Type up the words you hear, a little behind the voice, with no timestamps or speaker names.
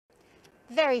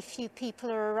Very few people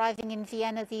are arriving in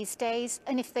Vienna these days,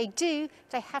 and if they do,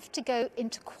 they have to go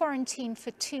into quarantine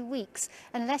for 2 weeks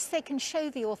unless they can show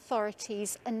the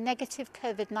authorities a negative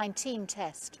COVID-19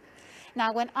 test.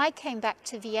 Now, when I came back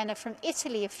to Vienna from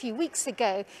Italy a few weeks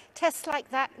ago, tests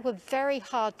like that were very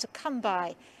hard to come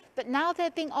by, but now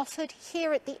they're being offered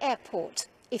here at the airport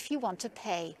if you want to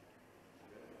pay.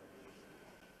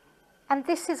 And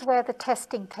this is where the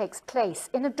testing takes place,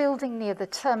 in a building near the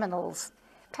terminals.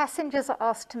 Passengers are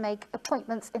asked to make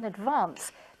appointments in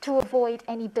advance to avoid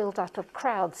any build-up of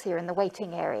crowds here in the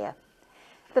waiting area.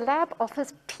 The lab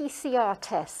offers PCR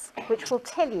tests, which will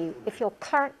tell you if you're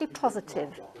currently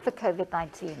positive for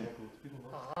COVID-19.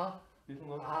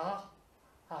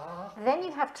 Then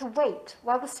you have to wait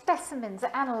while the specimens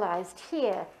are analysed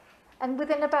here, and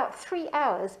within about 3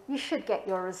 hours, you should get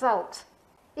your result.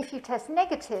 If you test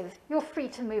negative, you're free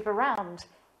to move around.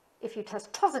 If you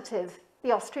test positive,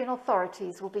 the Austrian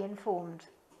authorities will be informed.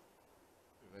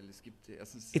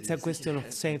 It's a question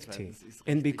of safety,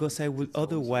 and because I will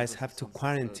otherwise have to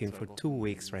quarantine for 2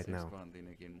 weeks right now.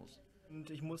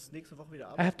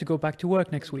 I have to go back to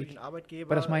work next week,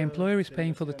 but as my employer is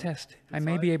paying for the test, I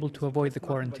may be able to avoid the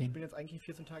quarantine.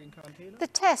 The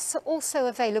tests are also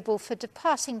available for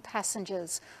departing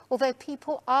passengers, although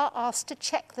people are asked to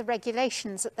check the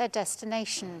regulations at their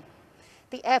destination.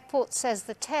 The airport says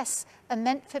the tests are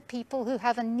meant for people who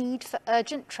have a need for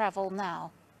urgent travel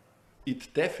now.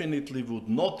 It definitely would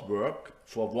not work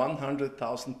for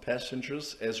 100,000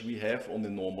 passengers as we have on a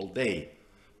normal day.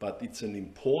 But it's an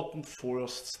important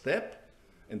first step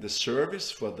and a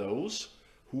service for those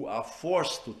who are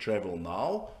forced to travel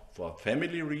now for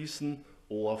family reason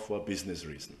or for business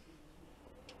reason.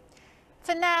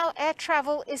 For now, air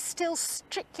travel is still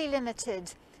strictly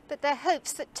limited, but there are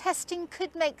hopes that testing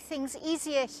could make things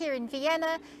easier here in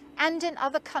Vienna and in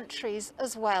other countries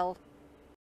as well.